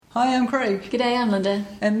Hi, I'm Craig. G'day, I'm Linda.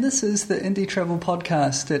 And this is the Indie Travel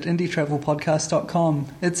Podcast at indietravelpodcast.com.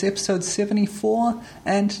 It's episode 74,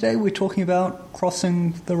 and today we're talking about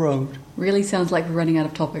crossing the road. Really sounds like we're running out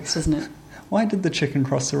of topics, doesn't it? Why did the chicken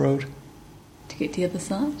cross the road? To get to the other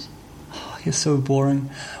side? Oh, you're so boring.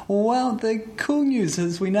 Well, the cool news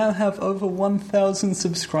is we now have over 1,000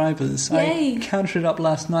 subscribers. Yay! I counted it up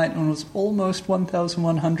last night and it was almost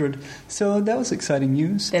 1,100. So that was exciting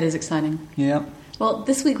news. That is exciting. Yeah. Well,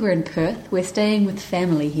 this week we're in Perth. We're staying with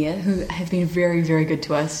family here who have been very, very good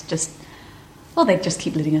to us. They just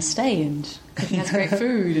keep letting us stay and cooking us great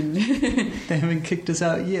food. And They haven't kicked us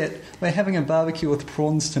out yet. We're having a barbecue with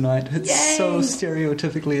prawns tonight. It's Yay! So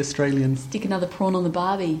stereotypically Australian. Stick another prawn on the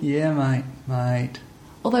barbie. Yeah, mate.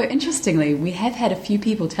 Although, interestingly, we have had a few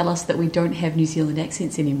people tell us that we don't have New Zealand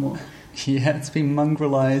accents anymore. Yeah, it's been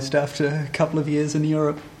mongrelized after a couple of years in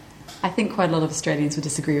Europe. I think quite a lot of Australians would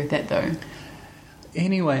disagree with that, though.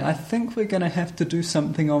 Anyway, I think we're going to have to do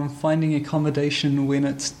something on finding accommodation when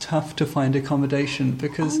it's tough to find accommodation,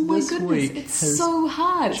 because this week it's has so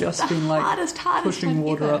hard. just it's been hardest pushing time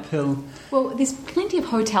water ever. uphill. Well, there's plenty of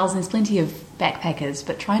hotels and there's plenty of backpackers,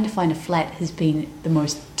 but trying to find a flat has been the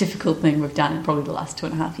most difficult thing we've done in probably the last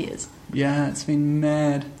 2.5 years. Yeah, it's been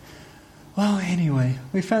mad. Well, anyway,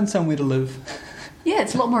 we found somewhere to live. Yeah,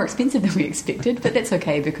 it's a lot more expensive than we expected, but that's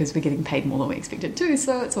okay because we're getting paid more than we expected too,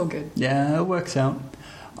 so it's all good. Yeah, it works out.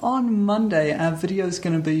 On Monday, our video is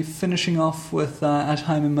going to be finishing off with our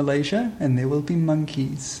time in Malaysia, and there will be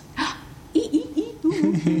monkeys.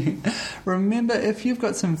 Remember, if you've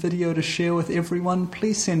got some video to share with everyone,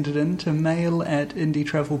 please send it in to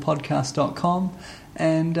mail@indietravelpodcast.com,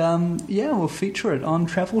 and we'll feature it on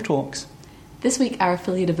Travel Talks. This week, our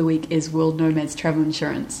affiliate of the week is World Nomads Travel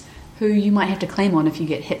Insurance, who you might have to claim on if you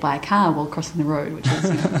get hit by a car while crossing the road, which is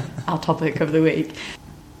our topic of the week.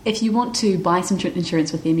 If you want to buy some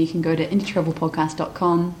insurance with them, you can go to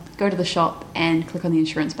indietravelpodcast.com, go to the shop and click on the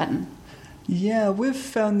insurance button. Yeah, we've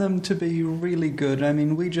found them to be really good. I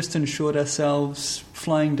mean, we just insured ourselves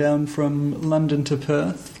flying down from London to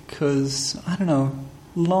Perth because, I don't know,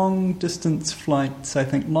 long-distance flights, I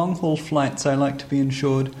think, long-haul flights I like to be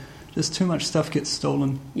insured. Just too much stuff gets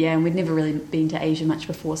stolen. Yeah, and we'd never really been to Asia much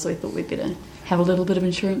before, so we thought we'd better have a little bit of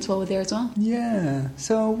insurance while we're there as well. Yeah,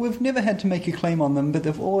 so we've never had to make a claim on them, but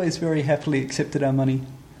they've always very happily accepted our money.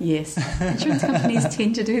 Yes, insurance companies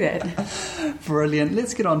tend to do that. Brilliant.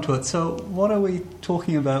 Let's get on to it. So what are we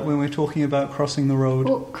talking about when we're talking about crossing the road?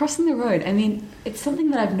 Well, crossing the road, I mean, it's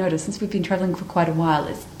something that I've noticed since we've been travelling for quite a while.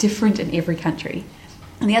 It's different in every country.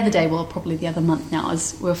 And the other day, well, probably the other month now, we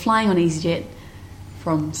were flying on EasyJet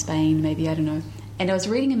from Spain, maybe, I don't know. And I was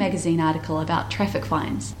reading a magazine article about traffic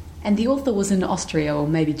fines. And the author was in Austria or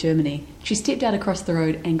maybe Germany. She stepped out across the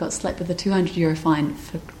road and got slapped with a €200 fine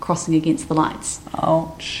for crossing against the lights.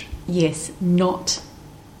 Ouch. Yes, not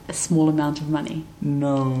a small amount of money.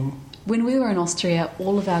 No. When we were in Austria,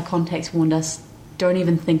 all of our contacts warned us, don't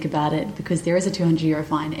even think about it because there is a €200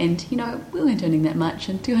 fine. And, we weren't earning that much,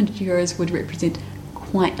 and €200 would represent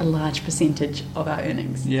quite a large percentage of our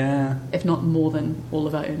earnings. Yeah. If not more than all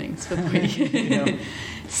of our earnings for the week. Yeah.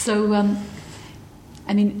 So,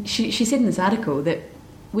 she said in this article that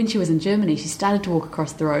when she was in Germany, she started to walk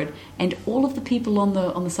across the road, and all of the people on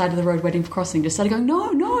the side of the road waiting for crossing just started going,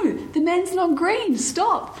 no, the man's not green,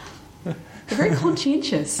 stop. They're very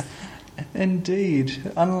conscientious.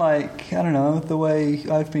 Indeed. Unlike, I don't know, the way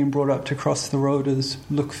I've been brought up to cross the road is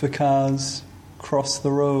look for cars, cross the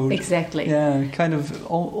road. Exactly. Yeah, kind of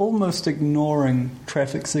almost ignoring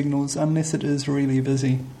traffic signals unless it is really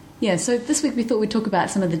busy. Yeah, so this week we thought we'd talk about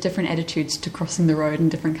some of the different attitudes to crossing the road in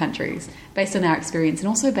different countries, based on our experience and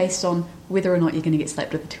also based on whether or not you're going to get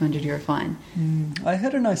slapped with a €200 fine. I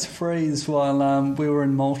heard a nice phrase while we were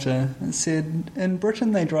in Malta. It said, in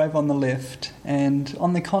Britain they drive on the left, and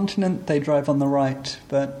on the continent they drive on the right,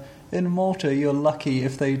 but in Malta you're lucky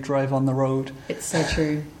if they drive on the road. It's so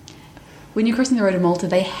true. When you're crossing the road in Malta,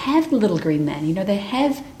 they have the little green man, they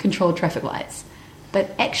have controlled traffic lights,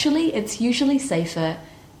 but actually it's usually safer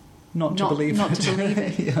Not to believe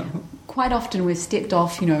it. Yeah. Quite often we've stepped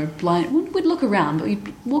off, blind. We'd look around, but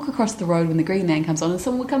we'd walk across the road when the green man comes on and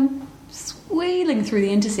someone would come squealing through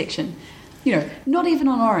the intersection. Not even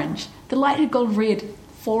on orange. The light had gone red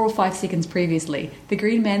 4 or 5 seconds previously. The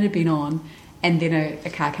green man had been on, and then a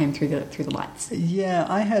car came through the lights. Yeah,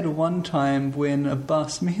 I had one time when a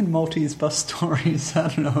bus, me and Maltese bus stories, I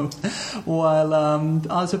don't know, while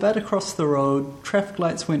I was about to cross the road, traffic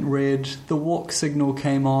lights went red, the walk signal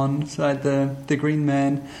came on, so I had the green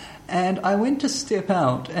man, and I went to step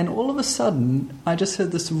out, and all of a sudden I just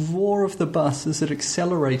heard this roar of the bus as it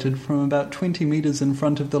accelerated from about 20 metres in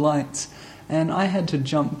front of the lights. and I had to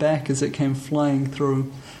jump back as it came flying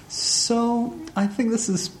through. So I think this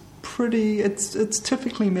is it's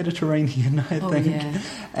typically Mediterranean, I think. Yeah.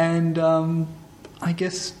 And I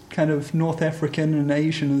guess kind of North African and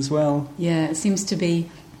Asian as well. Yeah, it seems to be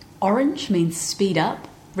orange means speed up,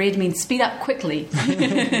 red means speed up quickly.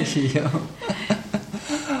 Yeah.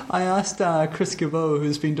 I asked Chris Gavot,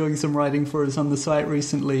 who's been doing some writing for us on the site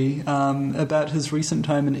recently, about his recent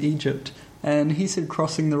time in Egypt, and he said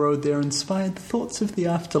crossing the road there inspired thoughts of the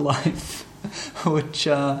afterlife, which...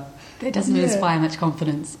 that doesn't inspire much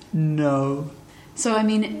confidence. No. So, I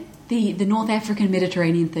mean, the North African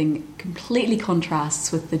Mediterranean thing completely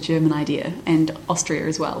contrasts with the German idea, and Austria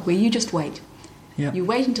as well, where you just wait. Yeah. You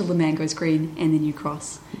wait until the man goes green, and then you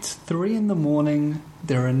cross. It's 3 a.m,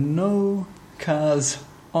 there are no cars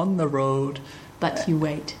on the road. But you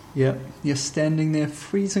wait. Yep. You're standing there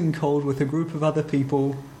freezing cold with a group of other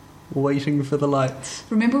people waiting for the lights.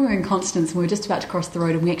 Remember we were in Constance and we were just about to cross the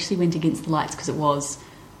road and we actually went against the lights because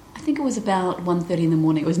I think it was about 1:30 in the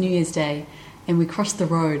morning. It was New Year's Day and we crossed the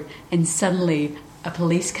road and suddenly a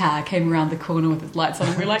police car came around the corner with its lights on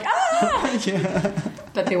and we were like, ah! Yeah.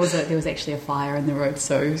 But there was actually a fire in the road,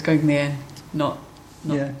 so it was going there not.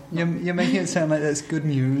 Yeah, you're making it sound like that's good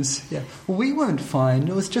news. Yeah, well, we weren't fine.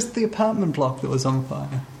 It was just the apartment block that was on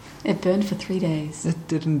fire. It burned for 3 days. It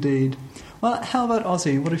did indeed. Well, how about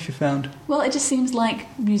Aussie? What have you found? Well, it just seems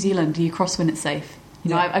like New Zealand. You cross when it's safe. You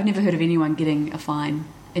know, Yeah. I've never heard of anyone getting a fine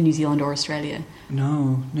in New Zealand or Australia.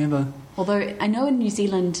 No, never. Although I know in New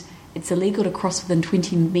Zealand it's illegal to cross within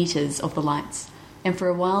 20 metres of the lights. And for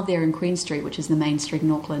a while there in Queen Street, which is the main street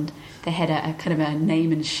in Auckland, they had a kind of a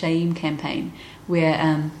name and shame campaign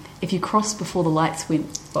where if you crossed before the lights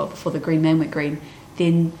before the green man went green,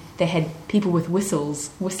 then they had people with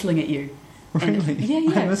whistles whistling at you. Really?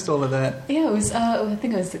 Yeah. I missed all of that. Yeah, it was. I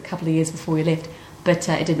think it was a couple of years before we left, but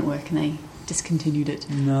it didn't work, and they discontinued it.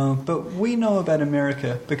 No, but we know about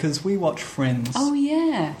America because we watch Friends. Oh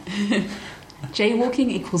yeah,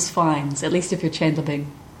 jaywalking equals fines. At least if you're Chandler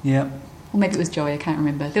Bing. Yeah. Or maybe it was Joey, I can't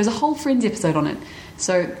remember. There was a whole Friends episode on it.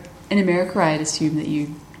 So in America, I'd assume that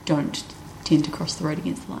you don't tend to cross the road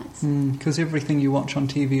against the lights. Because everything you watch on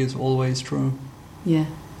TV is always true. Yeah.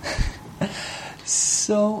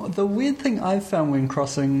 So the weird thing I've found when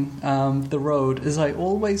crossing the road is I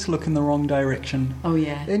always look in the wrong direction. Oh,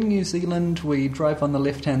 yeah. In New Zealand, we drive on the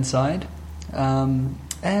left-hand side.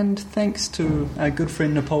 And thanks to our good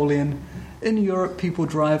friend Napoleon, in Europe, people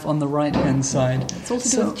drive on the right-hand side. It's all to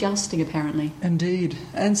do with jousting, apparently. Indeed.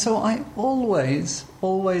 And so I always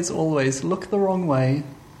look the wrong way,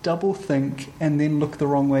 double think, and then look the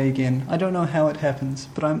wrong way again. I don't know how it happens,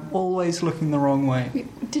 but I'm always looking the wrong way.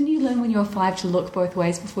 Didn't you learn when you were 5 to look both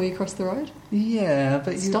ways before you cross the road? Yeah,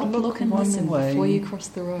 but you Stop, look and one listen way before you cross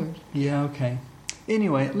the road. Yeah, okay.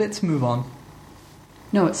 Anyway, let's move on.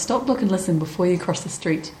 No, it's stop, look, and listen before you cross the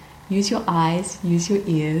street. Use your eyes, use your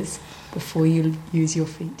ears before you use your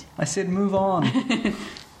feet. I said move on.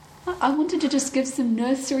 I wanted to just give some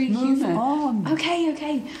nursery humour. Move on.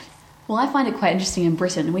 Okay. Well, I find it quite interesting in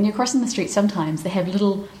Britain. When you're crossing the street, sometimes they have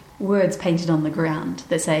little words painted on the ground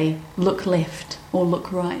that say, look left or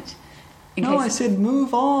look right. No, I said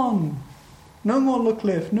move on. No more look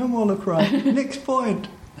left, no more look right. Next point.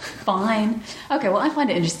 Fine. Okay, well, I find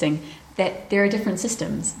it interesting that there are different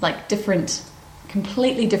systems, like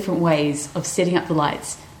completely different ways of setting up the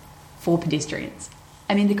lights for pedestrians.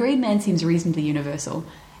 I mean, the green man seems reasonably universal.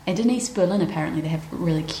 And in East Berlin, apparently, they have a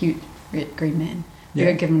really cute green man. We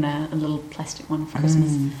were given a little plastic one for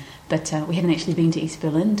Christmas. But we haven't actually been to East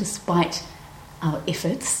Berlin, despite our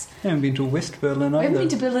efforts. I haven't been to West Berlin either. We haven't been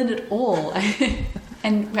to Berlin at all.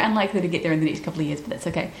 And we're unlikely to get there in the next couple of years, but that's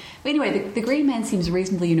okay. But anyway, the green man seems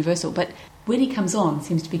reasonably universal, but when he comes on,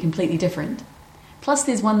 seems to be completely different. Plus,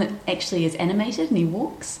 there's one that actually is animated and he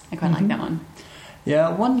walks. I quite like that one. Yeah,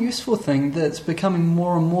 one useful thing that's becoming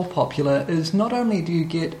more and more popular is not only do you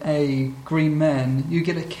get a green man, you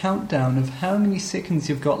get a countdown of how many seconds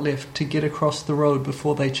you've got left to get across the road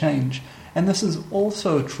before they change. And this is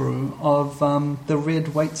also true of the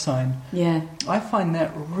red wait sign. Yeah. I find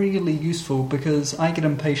that really useful because I get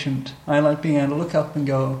impatient. I like being able to look up and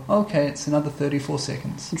go, okay, it's another 34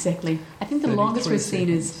 seconds. Exactly. I think the longest we've seen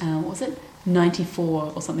is, what was it?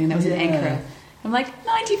 94 or something. That was in Ankara. I'm like,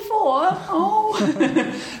 94?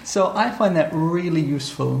 Oh! So I find that really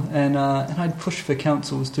useful, and I'd push for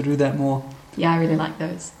councils to do that more. Yeah, I really like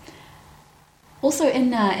those. Also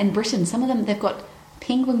in Britain, some of them, they've got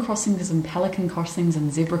penguin crossings and pelican crossings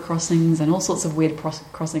and zebra crossings and all sorts of weird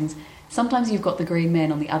crossings. Sometimes you've got the green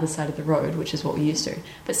man on the other side of the road, which is what we're used to.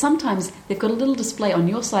 But sometimes they've got a little display on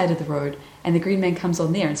your side of the road and the green man comes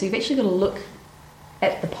on there. And so you've actually got to look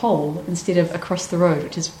at the pole instead of across the road,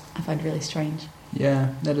 which is, I find, really strange.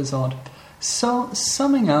 Yeah, that is odd. So,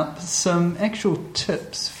 summing up, some actual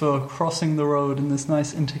tips for crossing the road in this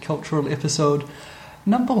nice intercultural episode.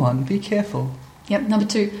 Number 1, be careful. Yep. Number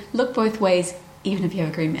 2, look both ways, even if you have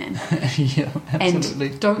a green man. Yeah, absolutely.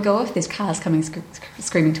 And don't go if there's cars coming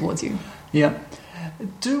screaming towards you. Yeah.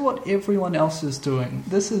 Do what everyone else is doing.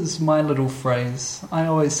 This is my little phrase. I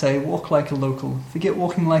always say, walk like a local. Forget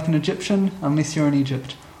walking like an Egyptian, unless you're in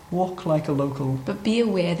Egypt. Walk like a local. But be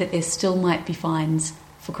aware that there still might be fines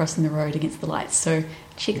for crossing the road against the lights. So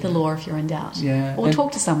check the law if you're in doubt. Yeah. Or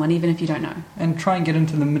talk to someone, even if you don't know. And try and get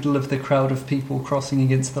into the middle of the crowd of people crossing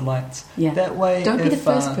against the lights. Yeah. That way, don't be the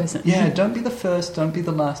first person. Yeah, don't be the first, don't be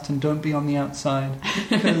the last, and don't be on the outside.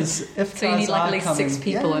 Because if so you need like at least 6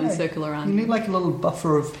 people in a circle around you. You need like a little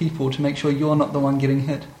buffer of people to make sure you're not the one getting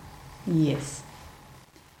hit. Yes.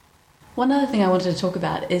 One other thing I wanted to talk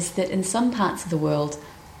about is that in some parts of the world,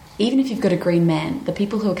 even if you've got a green man, the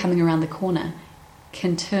people who are coming around the corner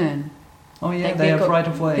can turn. Oh yeah, they have right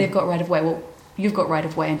of way. They've got right of way. Well, you've got right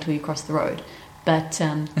of way until you cross the road. But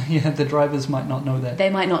yeah, the drivers might not know that. They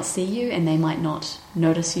might not see you and they might not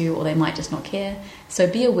notice you, or they might just not care. So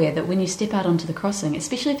be aware that when you step out onto the crossing,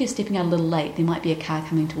 especially if you're stepping out a little late, there might be a car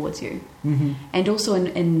coming towards you. Mm-hmm. And also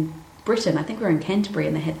in Britain, I think we're in Canterbury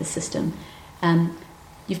and they had this system.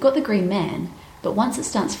 You've got the green man, but once it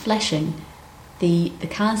starts flashing, the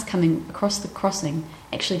cars coming across the crossing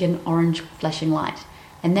actually get an orange flashing light.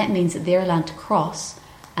 And that means that they're allowed to cross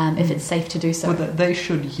if it's safe to do so. Well, they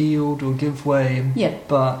should yield or give way. Yeah.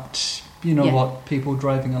 But you know what people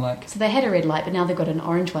driving are like. So they had a red light, but now they've got an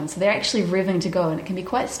orange one. So they're actually revving to go, and it can be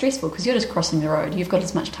quite stressful because you're just crossing the road. You've got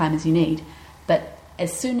as much time as you need. But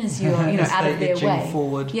as soon as you're out of their way,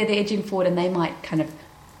 forward. Yeah, they're edging forward, and they might kind of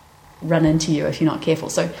run into you if you're not careful.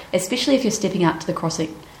 So especially if you're stepping out to the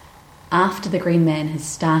crossing after the green man has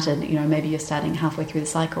started, maybe you're starting halfway through the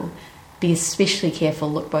cycle, be especially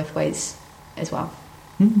careful, look both ways as well.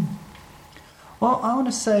 Well, I want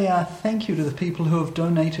to say thank you to the people who have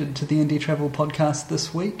donated to the Indie Travel Podcast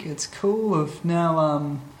this week. It's cool. We've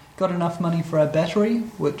now got enough money for our battery,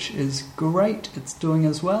 which is great. It's doing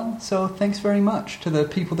as well. So thanks very much to the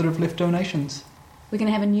people that have left donations. We're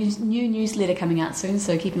going to have a new newsletter coming out soon,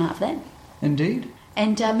 so keep an eye out for that. Indeed.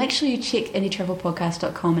 And make sure you check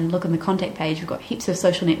indietravelpodcast.com and look on the contact page. We've got heaps of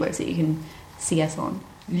social networks that you can see us on.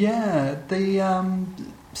 Yeah, the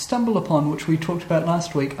Stumble Upon, which we talked about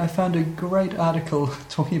last week, I found a great article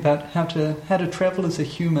talking about how to travel as a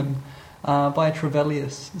human by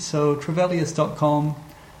Trevellius. So Trevellius.com,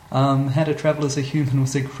 how to travel as a human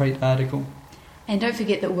was a great article. And don't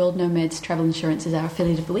forget that World Nomads Travel Insurance is our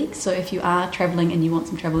affiliate of the week. So if you are travelling and you want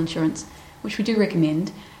some travel insurance, which we do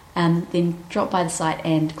recommend, then drop by the site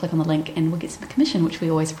and click on the link and we'll get some commission, which we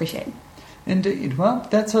always appreciate. Indeed. Well,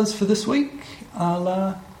 that's us for this week.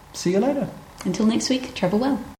 I'll see you later. Until next week, travel well.